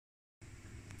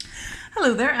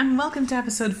Hello there and welcome to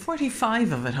episode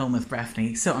 45 of At Home with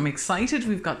Breffney. So I'm excited,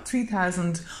 we've got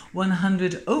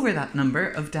 3,100 over that number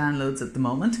of downloads at the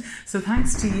moment. So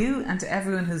thanks to you and to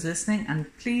everyone who's listening, and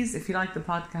please, if you like the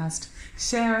podcast,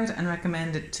 share it and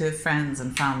recommend it to friends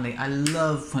and family. I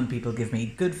love when people give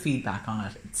me good feedback on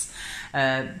it. It's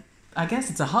I guess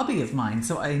it's a hobby of mine,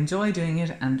 so I enjoy doing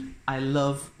it, and I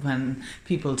love when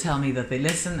people tell me that they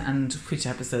listen and which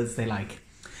episodes they like.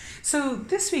 So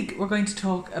this week we're going to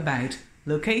talk about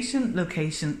location.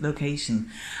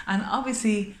 And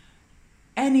obviously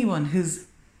anyone who's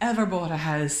ever bought a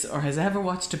house or has ever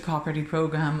watched a property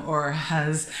programme or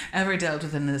has ever dealt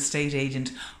with an estate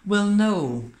agent will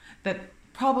know that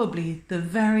probably the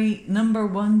very number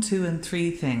 1, 2 and 3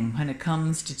 thing when it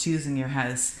comes to choosing your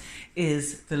house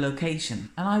is the location.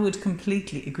 And I would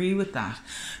completely agree with that.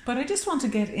 But I just want to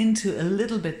get into a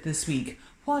little bit this week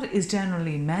what is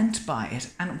generally meant by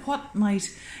it and what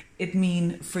might it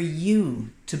mean for you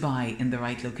to buy in the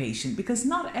right location, because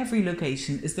not every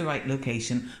location is the right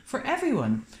location for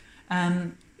everyone.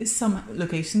 Some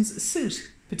locations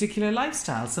suit particular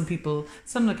lifestyles.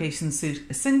 Some locations suit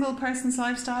a single person's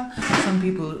lifestyle. Some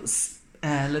people's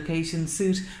locations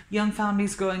suit young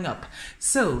families growing up.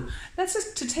 So let's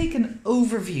just to take an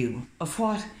overview of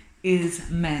what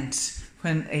is meant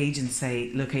when agents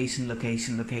say location.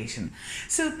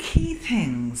 So key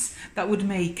things that would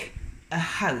make a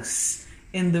house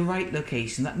in the right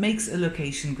location, that makes a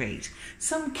location great.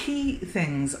 Some key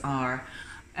things are,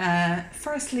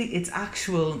 firstly, its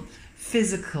actual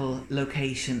physical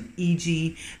location,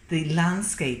 e.g. the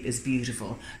landscape is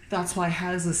beautiful. That's why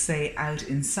houses, say, out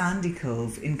in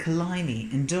Sandycove, in Killiney,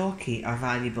 in Dalkey are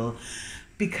valuable,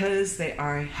 because they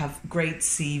have great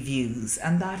sea views,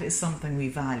 and that is something we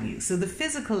value. So the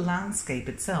physical landscape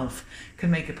itself can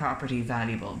make a property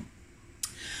valuable.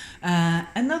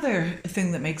 Another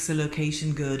thing that makes a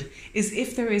location good is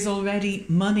if there is already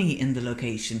money in the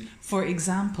location. For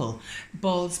example,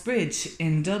 Ballsbridge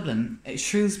in Dublin,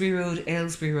 Shrewsbury Road,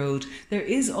 Aylesbury Road, there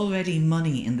is already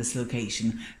money in this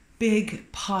location.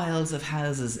 Big piles of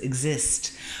houses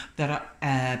exist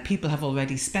that people have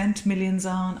already spent millions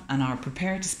on and are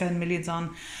prepared to spend millions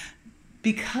on.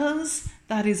 Because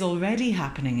that is already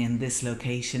happening in this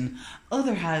location,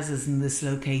 other houses in this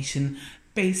location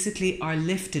basically are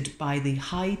lifted by the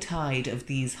high tide of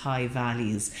these high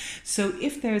values. So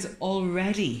if there's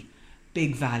already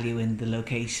big value in the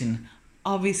location,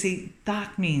 obviously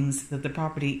that means that the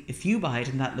property, if you buy it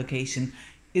in that location,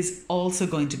 is also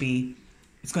going to be,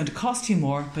 it's going to cost you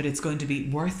more, but it's going to be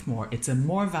worth more. It's a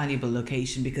more valuable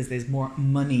location because there's more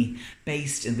money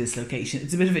based in this location.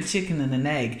 It's a bit of a chicken and an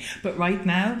egg. But right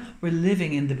now, we're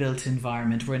living in the built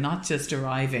environment. We're not just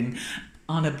arriving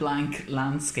on a blank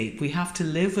landscape. We have to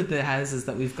live with the houses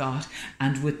that we've got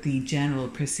and with the general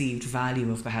perceived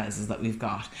value of the houses that we've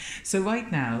got. So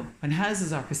right now, when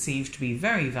houses are perceived to be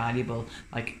very valuable,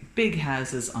 like big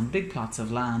houses on big plots of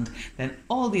land, then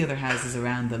all the other houses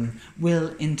around them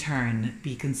will in turn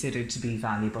be considered to be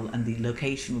valuable, and the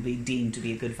location will be deemed to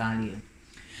be a good value.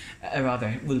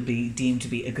 Will be deemed to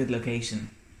be a good location.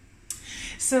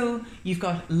 So you've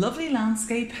got lovely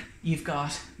landscape, you've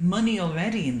got money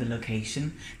already in the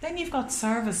location, then you've got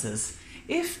services.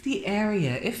 If the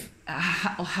area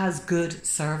has good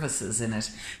services in it,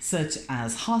 such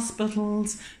as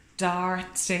hospitals,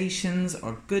 DART stations,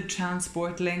 or good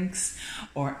transport links,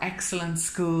 or excellent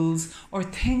schools, or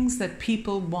things that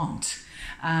people want,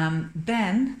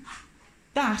 then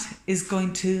that is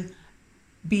going to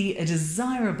be a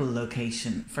desirable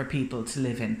location for people to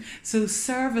live in. So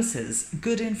services,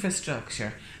 good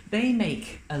infrastructure, they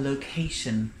make a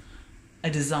location a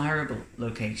desirable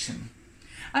location.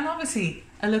 And obviously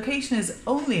a location is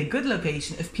only a good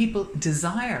location if people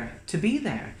desire to be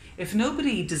there. If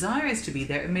nobody desires to be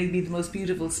there, it may be the most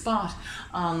beautiful spot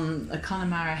on a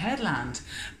Connemara headland,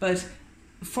 but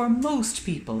for most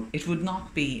people it would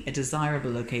not be a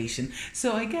desirable location.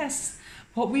 So I guess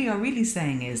what we are really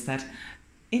saying is that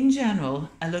in general,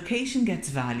 a location gets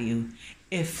value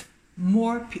if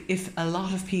a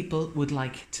lot of people would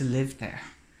like to live there.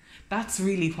 That's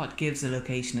really what gives a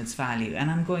location its value. And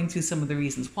I'm going through some of the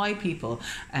reasons why people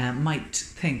might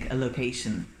think a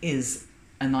location is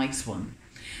a nice one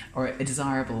or a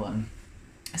desirable one.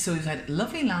 So we've had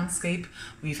lovely landscape,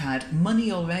 we've had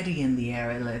money already in the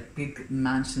area, like big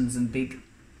mansions and big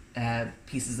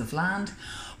pieces of land.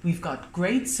 We've got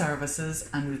great services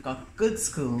and we've got good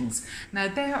schools. Now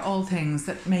they're all things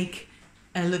that make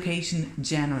a location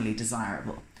generally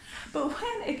desirable. But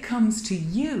when it comes to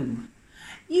you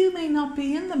may not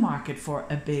be in the market for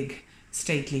a big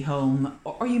stately home,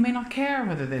 or you may not care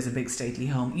whether there's a big stately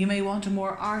home. You may want a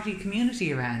more arty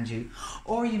community around you,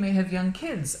 or you may have young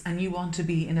kids and you want to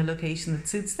be in a location that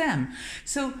suits them.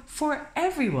 So for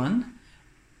everyone,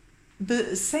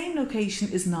 the same location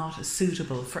is not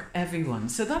suitable for everyone.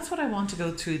 So that's what I want to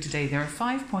go through today. There are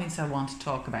 5 points I want to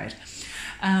talk about.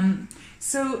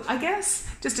 So I guess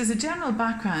just as a general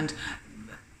background,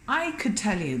 I could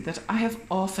tell you that I have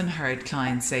often heard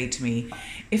clients say to me,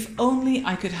 if only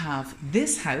I could have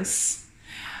this house,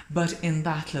 but in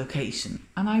that location.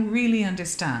 And I really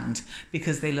understand,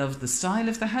 because they love the style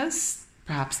of the house,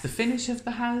 perhaps the finish of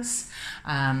the house,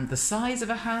 the size of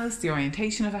a house, the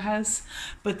orientation of a house,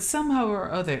 but somehow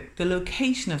or other, the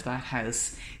location of that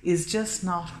house is just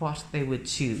not what they would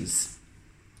choose.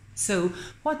 So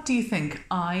what do you think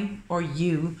I or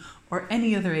you or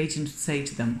any other agent would say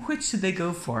to them? Which should they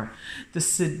go for? The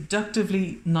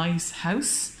seductively nice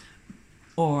house,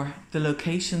 or the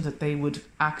location that they would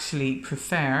actually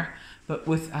prefer, but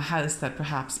with a house that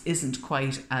perhaps isn't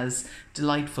quite as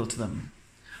delightful to them?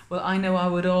 Well, I know I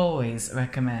would always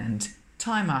recommend,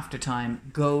 time after time,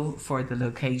 go for the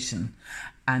location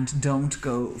and don't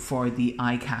go for the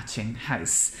eye-catching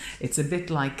house. It's a bit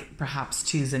like perhaps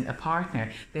choosing a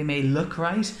partner. They may look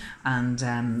right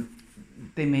and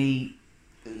they may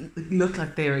look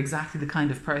like they're exactly the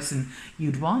kind of person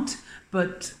you'd want,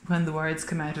 but when the words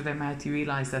come out of their mouth, you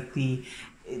realise that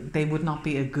they would not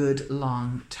be a good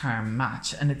long-term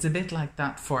match. And it's a bit like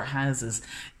that for houses.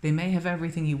 They may have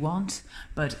everything you want,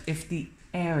 but if the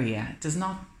area does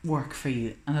not work for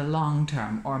you on a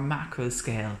long-term or macro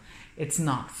scale, it's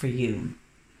not for you.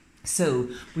 So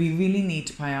we really need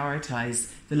to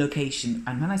prioritise the location.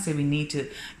 And when I say we need to,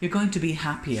 you're going to be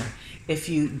happier if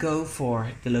you go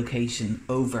for the location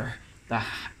over the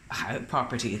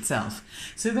property itself.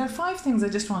 So there are 5 things I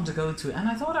just want to go through, and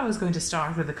I thought I was going to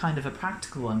start with a kind of a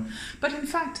practical one, but in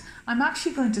fact I'm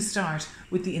actually going to start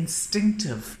with the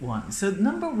instinctive one. So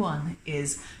number 1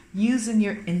 is using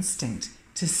your instinct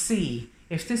to see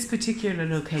if this particular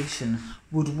location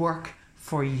would work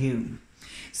for you.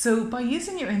 So by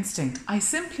using your instinct, I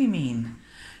simply mean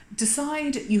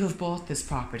decide you have bought this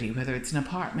property, whether it's an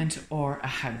apartment or a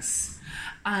house,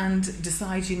 and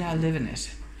decide you now live in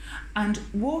it, and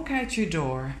walk out your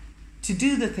door to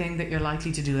do the thing that you're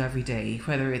likely to do every day,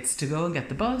 whether it's to go and get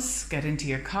the bus, get into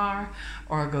your car,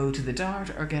 or go to the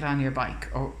Dart, or get on your bike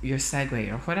or your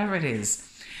Segway or whatever it is.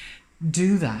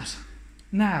 Do that.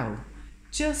 Now,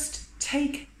 just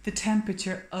take the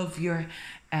temperature of your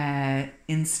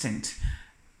instinct.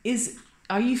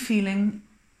 Are you feeling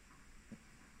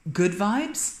good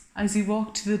vibes as you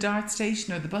walk to the Dart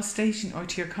station or the bus station or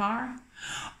to your car?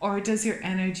 Or does your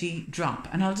energy drop?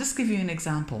 And I'll just give you an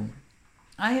example.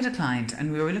 I had a client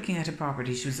and we were looking at a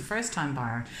property. She was a first time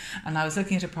buyer, and I was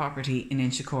looking at a property in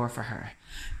Inchicore for her.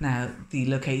 Now, the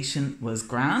location was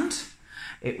grand.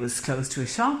 It was close to a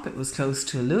shop. It was close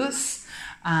to a Lewis.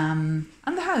 And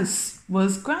the house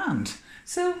was grand.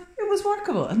 So it was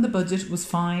workable, and the budget was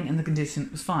fine, and the condition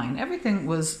was fine. Everything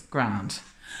was grand.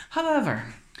 However,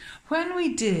 when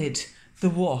we did the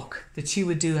walk that she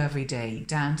would do every day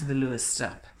down to the Lewis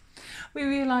stop, we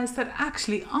realised that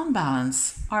actually, on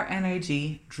balance, our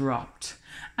energy dropped.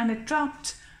 And it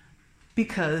dropped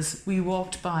because we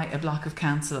walked by a block of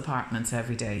council apartments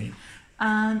every day.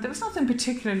 And there was nothing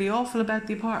particularly awful about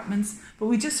the apartments, but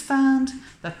we just found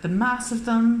that the mass of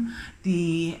them,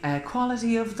 the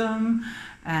quality of them,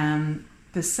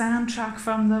 the soundtrack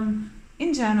from them,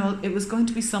 in general, it was going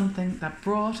to be something that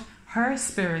brought her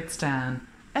spirits down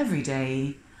every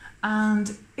day,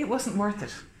 and it wasn't worth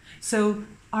it. So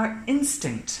our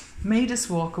instinct made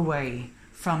us walk away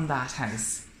from that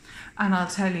house. And I'll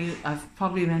tell you, I've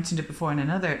probably mentioned it before in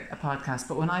another podcast,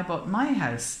 but when I bought my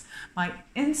house, my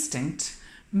instinct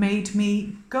made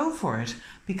me go for it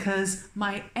because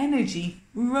my energy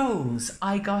rose.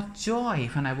 I got joy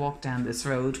when I walked down this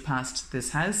road past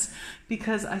this house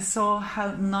because I saw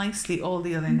how nicely all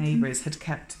the other neighbours had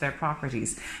kept their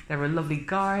properties. There were lovely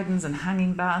gardens and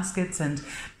hanging baskets and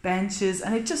benches,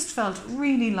 and it just felt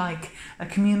really like a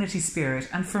community spirit.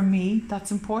 And for me,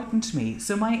 that's important to me.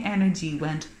 So my energy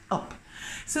went up.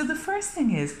 So the first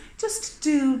thing is just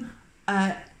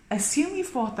assume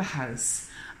you've bought the house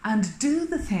and do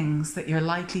the things that you're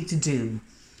likely to do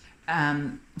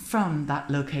from that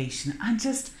location, and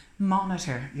just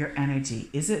monitor your energy.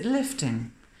 Is it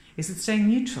lifting? Is it staying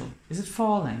neutral? Is it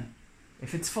falling?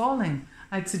 If it's falling,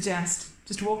 I'd suggest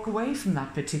just walk away from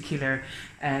that particular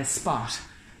spot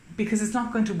because it's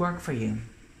not going to work for you.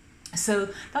 So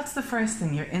that's the first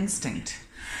thing, your instinct.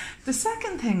 The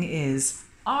second thing is,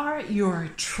 are your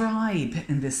tribe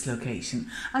in this location?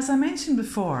 As I mentioned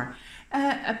before,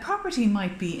 A property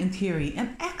might be, in theory,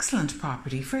 an excellent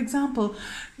property. For example,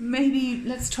 maybe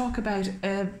let's talk about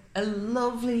a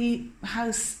lovely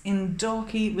house in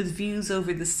Dalkey with views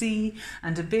over the sea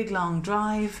and a big long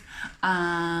drive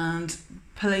and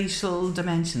palatial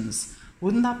dimensions.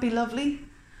 Wouldn't that be lovely?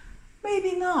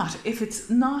 Maybe not, if it's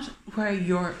not where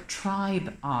your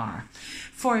tribe are.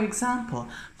 For example,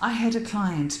 I had a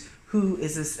client who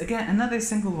is, again, another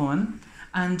single woman,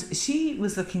 and she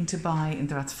was looking to buy in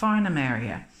the Rathfarnham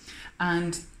area.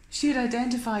 And she had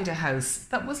identified a house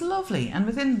that was lovely and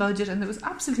within budget, and there was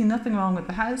absolutely nothing wrong with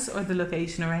the house or the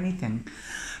location or anything.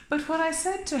 But what I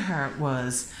said to her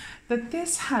was that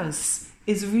this house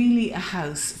is really a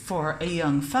house for a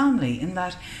young family, in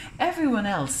that everyone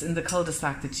else in the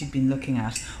cul-de-sac that she'd been looking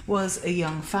at was a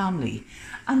young family.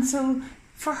 And so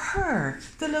for her,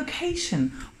 the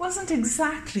location wasn't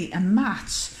exactly a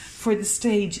match for the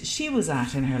stage she was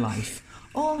at in her life.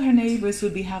 All her neighbours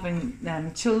would be having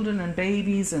children and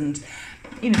babies and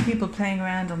people playing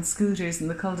around on scooters in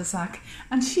the cul-de-sac,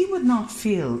 and she would not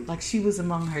feel like she was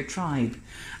among her tribe.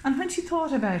 And when she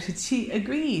thought about it, she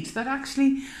agreed that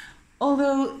actually,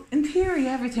 although in theory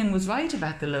everything was right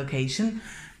about the location,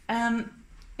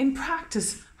 in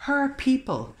practice her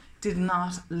people did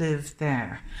not live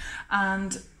there.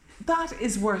 And that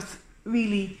is worth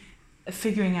really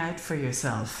figuring out for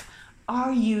yourself.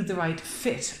 Are you the right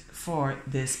fit for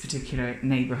this particular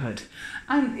neighbourhood?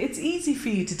 And it's easy for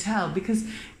you to tell because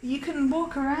you can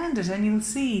walk around it and you'll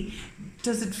see,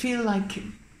 does it feel like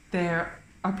there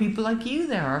are people like you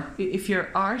there? Or if you're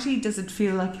arty, does it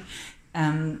feel like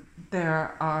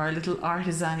there are little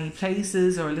artisan-y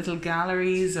places or little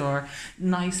galleries or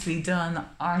nicely done,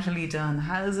 artily done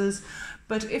houses?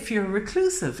 But if you're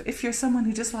reclusive, if you're someone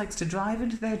who just likes to drive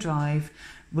into their drive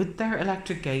with their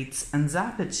electric gates and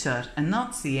zap it shut and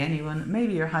not see anyone,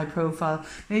 maybe you're high profile,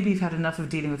 maybe you've had enough of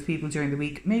dealing with people during the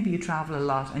week, maybe you travel a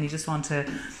lot and you just want to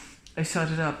shut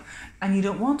it up, and you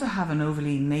don't want to have an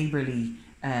overly neighbourly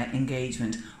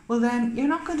engagement, well then you're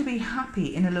not going to be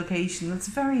happy in a location that's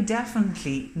very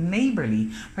definitely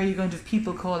neighbourly, where you're going to have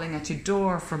people calling at your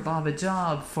door for bob a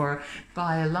job, for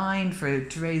buy a line,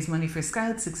 to raise money for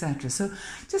scouts, etc. So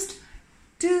just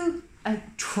do a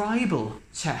tribal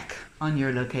check on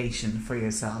your location for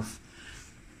yourself.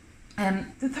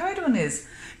 The third one is,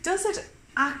 does it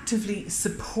actively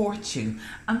support you?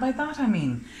 And by that I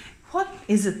mean, what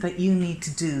is it that you need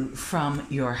to do from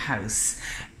your house?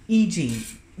 E.g.,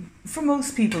 for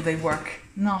most people they work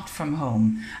not from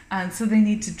home, and so they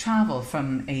need to travel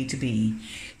from A to B.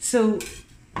 So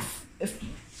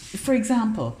for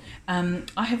example,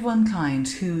 I have one client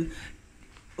who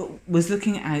was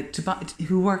looking out to buy,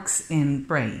 who works in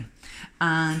Bray,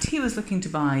 and he was looking to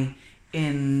buy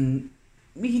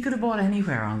he could have bought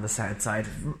anywhere on the south side.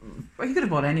 He could have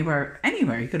bought anywhere.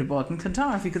 He could have bought in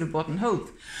Clontarf, he could have bought in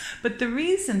Howth. But the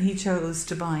reason he chose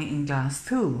to buy in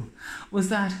Glasthule was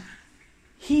that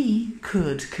he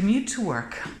could commute to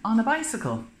work on a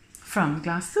bicycle from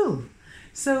Glasthule.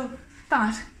 So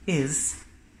that is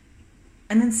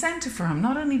an incentive for him.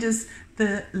 Not only does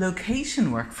the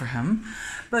location work for him,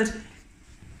 but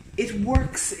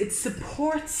it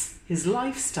supports his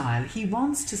lifestyle. He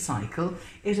wants to cycle,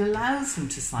 it allows him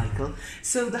to cycle,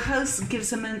 so the house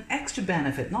gives him an extra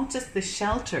benefit, not just the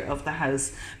shelter of the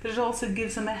house, but it also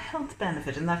gives him a health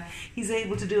benefit in that he's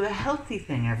able to do a healthy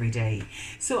thing every day.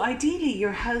 So ideally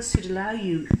your house should allow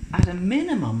you, at a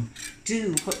minimum,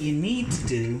 do what you need to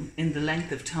do in the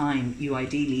length of time you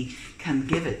ideally can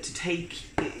give it to take,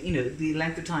 the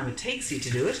length of time it takes you to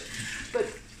do it. But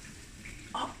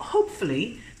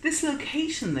hopefully this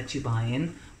location that you buy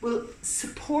in will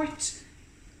support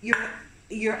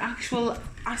your actual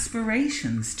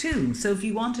aspirations too. So if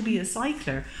you want to be a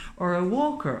cycler or a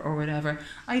walker or whatever,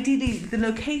 ideally the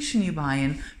location you buy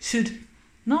in should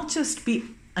not just be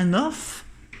enough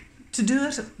to do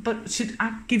it, but should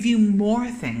give you more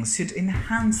things, should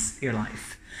enhance your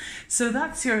life. So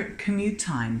that's your commute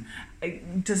time.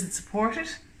 Does it support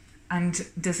it? And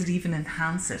does it even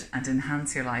enhance it and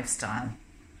enhance your lifestyle?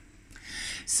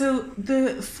 So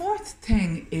the fourth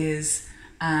thing is,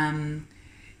 can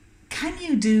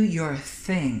you do your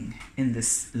thing in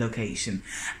this location?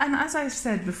 And as I've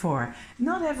said before,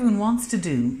 not everyone wants to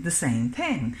do the same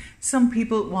thing. Some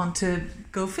people want to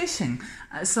go fishing.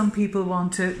 Some people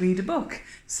want to read a book.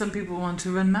 Some people want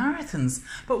to run marathons.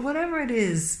 But whatever it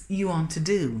is you want to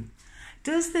do,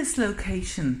 does this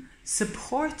location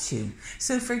support you?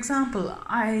 So for example,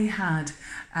 I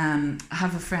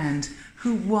have a friend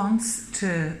who wants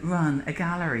to run a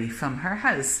gallery from her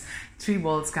house, Three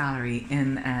Walls Gallery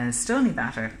in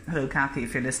Stoneybatter. Hello Kathy,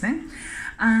 if you're listening.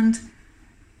 And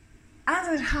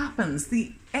as it happens,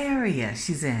 the area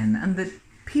she's in and the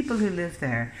people who live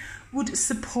there would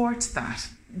support that.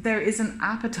 There is an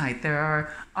appetite, there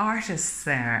are artists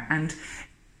there, and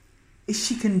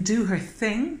she can do her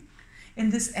thing in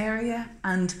this area,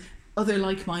 and other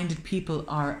like-minded people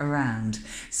are around.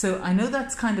 So I know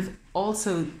that's kind of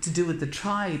also to do with the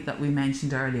tribe that we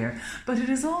mentioned earlier, but it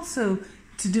is also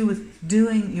to do with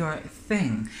doing your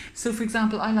thing. So for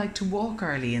example, I like to walk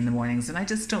early in the mornings, and I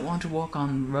just don't want to walk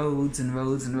on roads and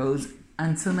roads and roads,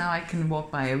 and so now I can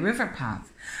walk by a river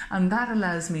path, and that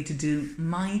allows me to do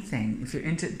my thing. If you're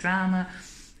into drama,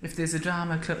 if there's a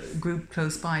drama group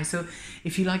close by. So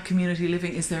if you like community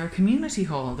living, is there a community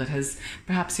hall that has,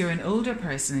 perhaps you're an older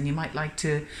person and you might like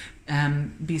to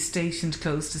be stationed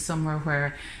close to somewhere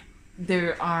where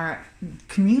there are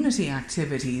community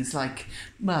activities like,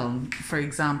 well, for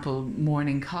example,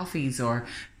 morning coffees or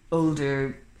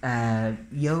older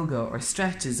yoga or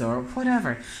stretches or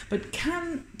whatever. But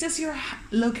does your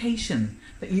location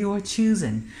that you are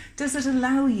choosing, does it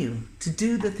allow you to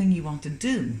do the thing you want to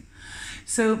do?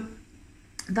 So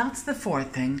that's the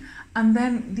fourth thing. And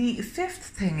then the fifth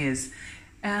thing is,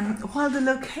 while the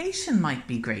location might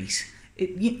be great,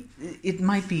 it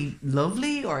might be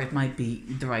lovely, or it might be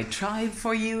the right tribe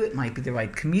for you, it might be the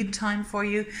right commute time for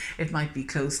you, it might be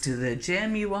close to the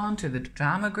gym you want or the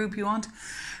drama group you want,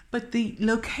 but the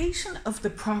location of the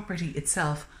property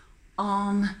itself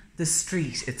on the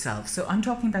street itself. So I'm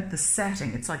talking about the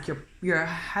setting. It's like your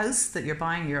house that you're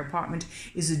buying, your apartment,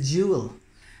 is a jewel.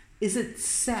 Is it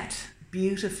set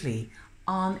beautifully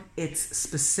on its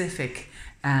specific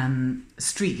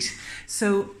street?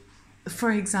 So,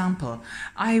 for example,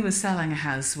 I was selling a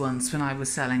house once when I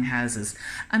was selling houses,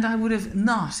 and I would have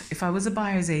not, if I was a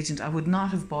buyer's agent, I would not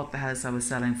have bought the house I was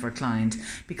selling for a client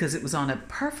because it was on a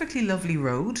perfectly lovely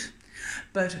road,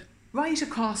 but right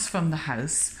across from the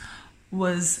house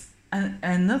was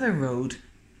another road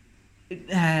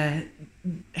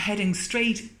heading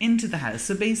straight into the house.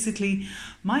 So basically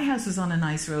my house was on a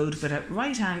nice road, but at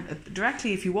right hand,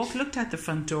 directly, if you looked at the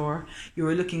front door, you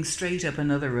were looking straight up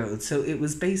another road. So it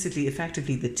was basically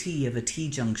effectively the T of a T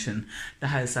junction the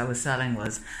house I was selling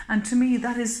was. And to me,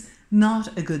 that is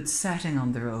not a good setting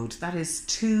on the road. That is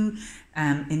too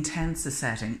intense a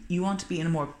setting. You want to be in a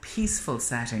more peaceful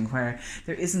setting where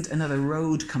there isn't another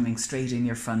road coming straight in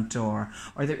your front door,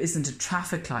 or there isn't a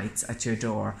traffic lights at your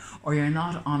door, or you're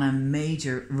not on a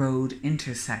major road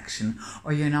intersection,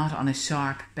 or you're not on a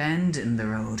sharp bend in the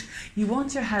road. You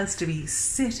want your house to be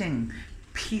sitting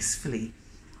peacefully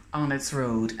on its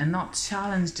road and not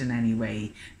challenged in any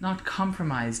way, not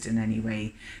compromised in any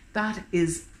way. That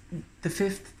is the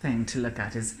fifth thing to look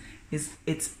at, is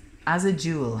it's as a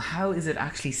jewel, how is it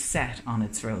actually set on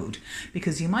its road?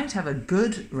 Because you might have a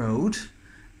good road.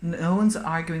 No one's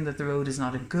arguing that the road is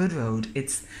not a good road.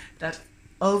 It's that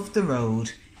of the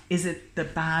road, is it the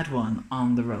bad one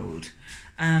on the road?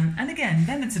 And again,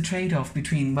 then it's a trade-off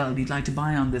between, well, you'd like to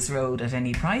buy on this road at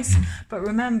any price, but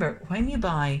remember, when you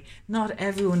buy, not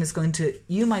everyone is going to,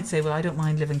 you might say, well, I don't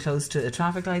mind living close to the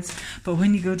traffic lights, but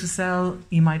when you go to sell,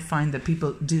 you might find that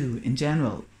people do, in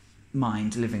general,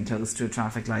 mind living close to a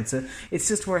traffic light. So it's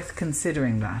just worth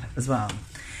considering that as well.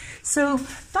 So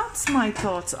that's my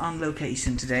thoughts on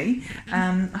location today.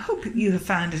 I hope you have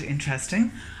found it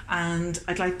interesting, and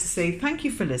I'd like to say thank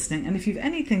you for listening. And if you've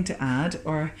anything to add,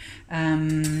 or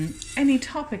any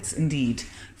topics indeed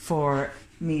for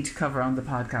me to cover on the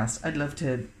podcast, I'd love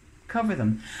to cover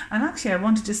them. And actually, I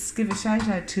want to just give a shout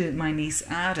out to my niece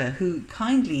Ada, who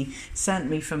kindly sent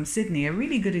me from Sydney a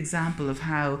really good example of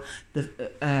how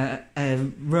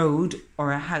a road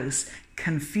or a house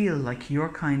can feel like your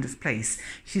kind of place.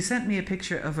 She sent me a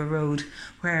picture of a road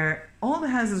where all the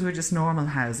houses were just normal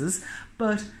houses,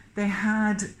 but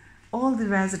all the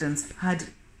residents had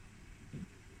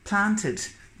planted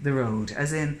the road,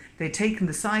 as in they'd taken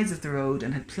the sides of the road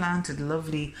and had planted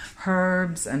lovely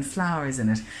herbs and flowers in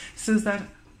it, so that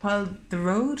while the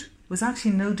road was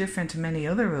actually no different to many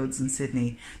other roads in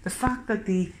Sydney, the fact that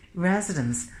the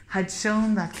residents had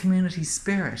shown that community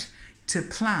spirit to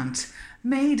plant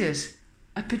made it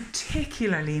a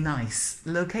particularly nice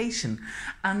location.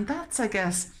 And that's, I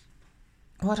guess,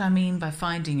 what I mean by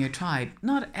finding your tribe.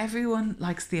 Not everyone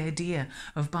likes the idea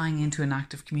of buying into an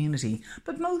active community,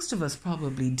 but most of us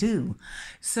probably do.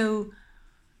 So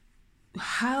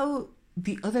how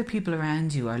the other people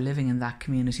around you are living in that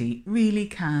community really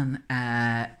can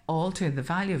alter the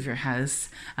value of your house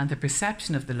and the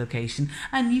perception of the location.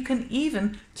 And you can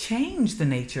even change the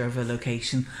nature of a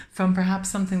location from perhaps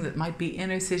something that might be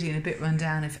inner city and a bit run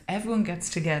down. If everyone gets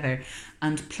together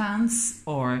and plants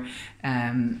or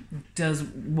does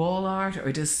wall art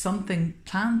or does something,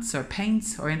 plants or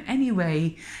paints or in any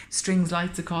way strings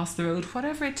lights across the road,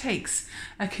 whatever it takes,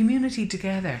 a community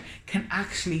together can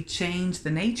actually change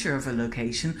the nature of a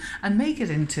location and make it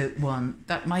into one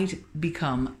that might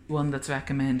become one that's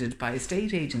recommended by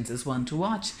estate agents as one to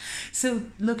watch. So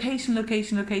location,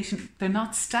 they're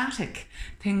not static.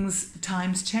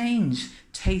 Times change,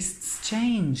 tastes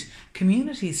change,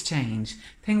 communities change,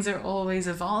 things are always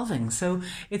evolving. So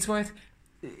it's worth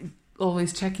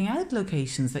always checking out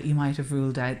locations that you might have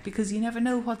ruled out, because you never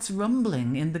know what's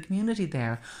rumbling in the community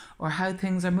there or how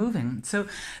things are moving. So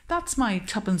that's my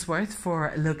tuppence worth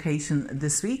for location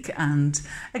this week. And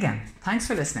again, thanks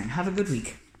for listening. Have a good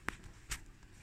week.